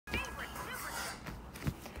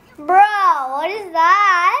Bro, what is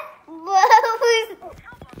that? What was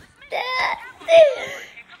that?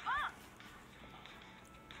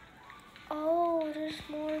 Oh, there's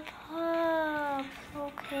more pups.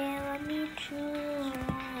 Okay, let me choose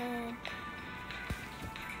one.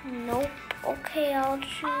 Nope. Okay, I'll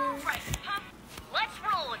choose. Let's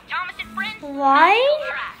roll, Thomas and friends. Why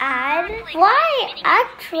add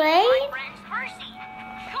train?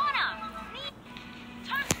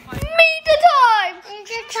 Meet the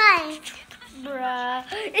time. Bruh,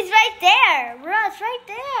 it's right there. Bruh, it's right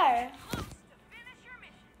there.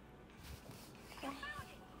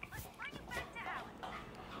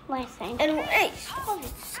 My thing. And wait, for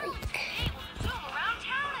God's sake.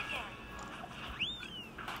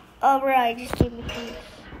 Oh, bruh, I just gave me keys.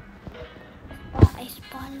 Oh, I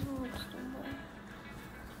spotted one somewhere.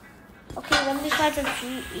 Okay, let me find some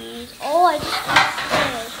GEs. Oh, I just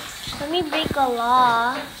found this. Let me break a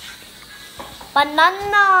law.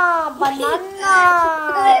 Banana. Banana.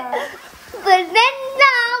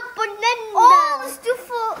 Oh, let's do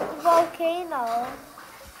volcano.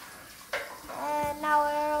 And now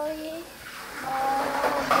where are we? Oh,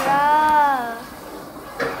 bruh.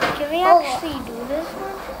 Can we actually do this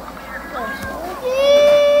one?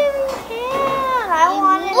 Yeah, we can. I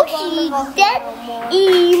want to go to the volcano more.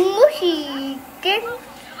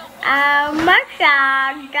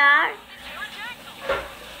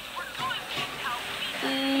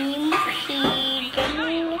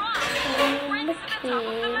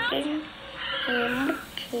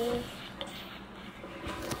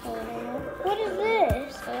 What is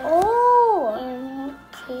this? Oh.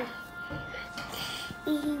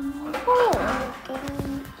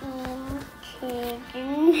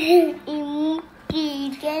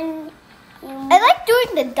 I like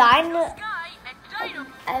doing the dino.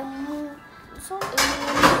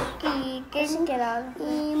 Get out.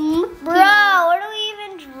 Bro, what do we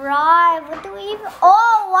even drive? What do we even?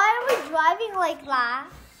 Oh, why are we driving like that?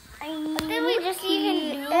 What did we just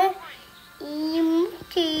even do?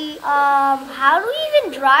 How do we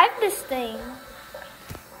even drive this thing?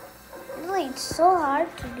 Really, it's so hard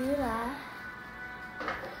to do that.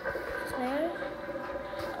 Where?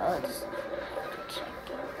 Oh, just check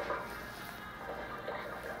it.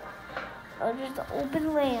 Oh, there's the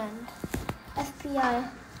open land. FBI.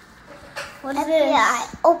 What is this?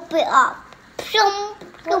 FBI, open up.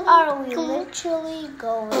 Where are we literally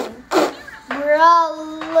going?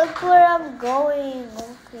 Bro, look where I'm going.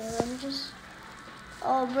 Okay, let me just...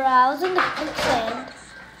 Oh, bro, I was in the quicksand.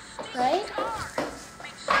 Right?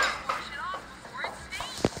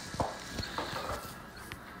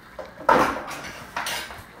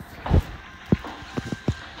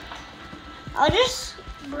 I'll just...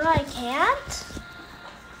 Bro, I can't?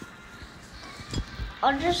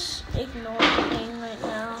 I'll just ignore the thing right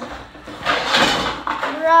now.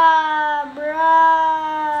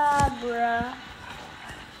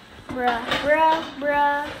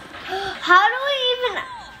 Bruh. How do we even...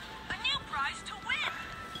 A new prize to win.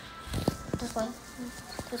 This one.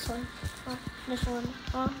 This one.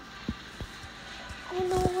 Oh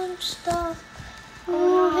no, I'm stuck.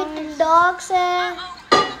 Oh, hit the dog set.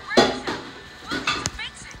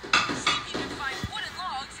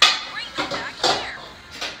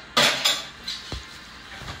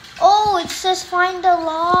 Oh, it says find the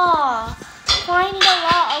law. Find the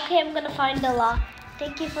law. Okay, I'm gonna find the law.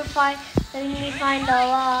 Thank you for letting me find the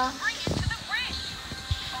law.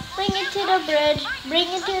 Bring it to the bridge. Bring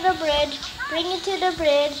it to the bridge. Bring it to the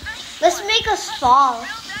bridge. Let's make us fall.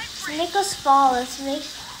 Let's make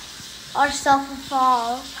ourselves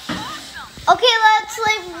fall. Okay, let's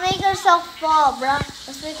make ourselves fall, bruh.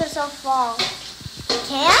 Let's make ourselves fall.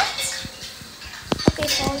 Can't? Okay,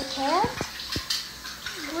 so we can't.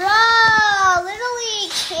 Bro, literally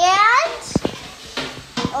can't.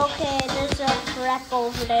 Okay, there's a wreck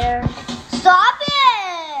over there. Stop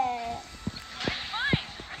it!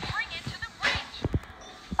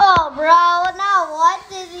 Oh, bro, now what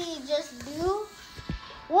did he just do?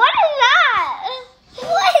 What is that?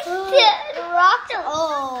 What the rock?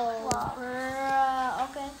 Oh, bro.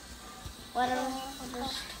 Okay. Whatever.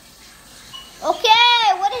 Okay,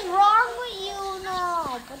 what is wrong with you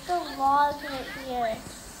now? Put the log right here.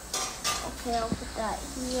 Okay, I'll put that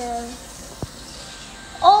here.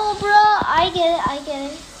 Oh, bro, I get it.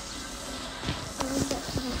 Let me get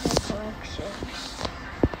some of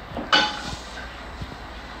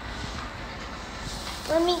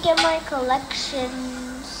my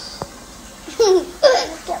collections.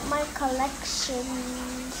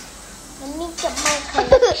 Let me get my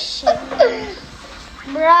collections.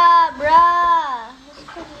 Bruh. Let's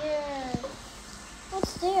go here.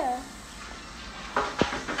 What's there?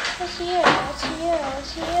 What's here? What's here?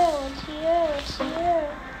 What's here? What's here? What's here?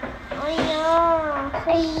 I know.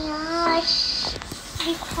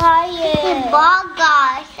 Be quiet.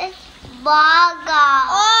 Burger. It's burger.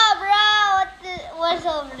 Oh, bro, what's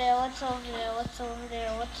over there? What's over there? What's over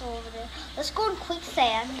there? What's over there? Let's go in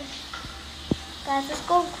quicksand. Guys, let's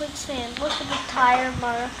go in quicksand. Look at the tire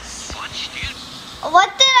marks.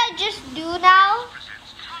 What did I just do now?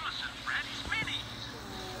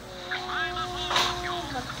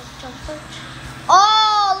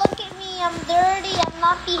 Oh, look at me. I'm dirty. I'm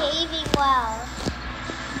not behaving well.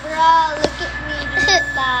 Bro, look at me doing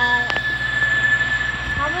that.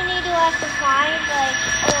 How many do I have to find? Like,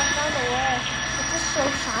 oh, I found a word. It's just so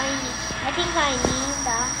shiny. I think I need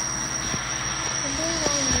that. I think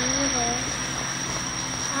I need it.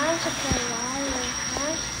 I'm such a liar.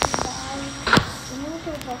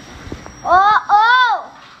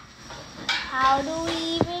 Oh! How do we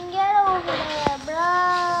even get over there,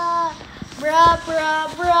 bruh? Bruh.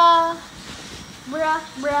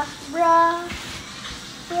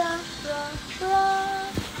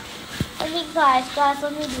 I think, guys,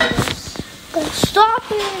 let me do this. Stop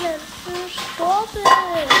it! Stop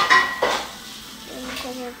it!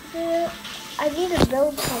 I need to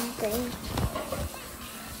build something.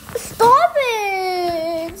 Stop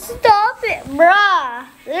it! Stop it! Bruh!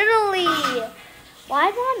 Literally! Why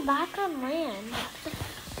am I back on land? I have to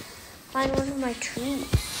find one of my trees.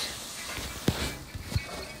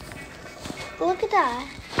 Look at that.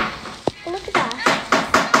 Look at that.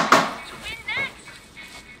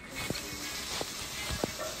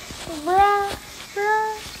 Bruh.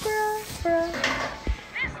 This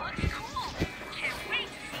looks cool. Can't wait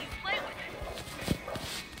to see you play with it.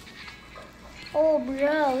 Oh,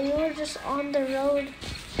 bro, we were just on the road. A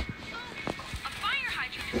fire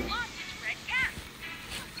hydrant has lost its red cap.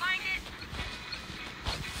 Find it.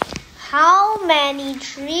 How many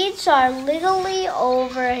trees are literally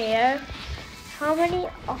over here? How many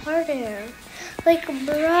are there? Like,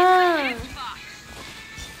 bruh.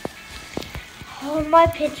 Oh, my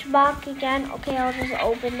pitch box again. Okay, I'll just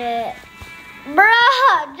open it.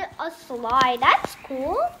 Bruh, a slide. That's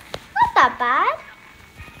cool. Not that bad.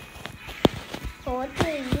 So what do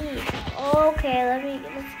we need? Okay,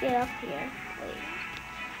 let's get up here. Wait.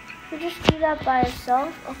 We just do that by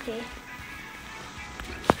itself? Okay.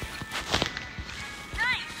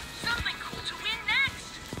 Nice. Something cool to win next.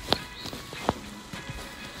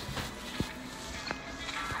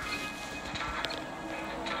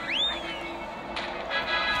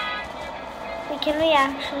 Wait, can we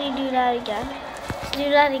actually do that again? Let's do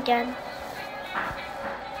that again.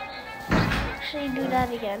 Actually do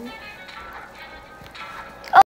that again.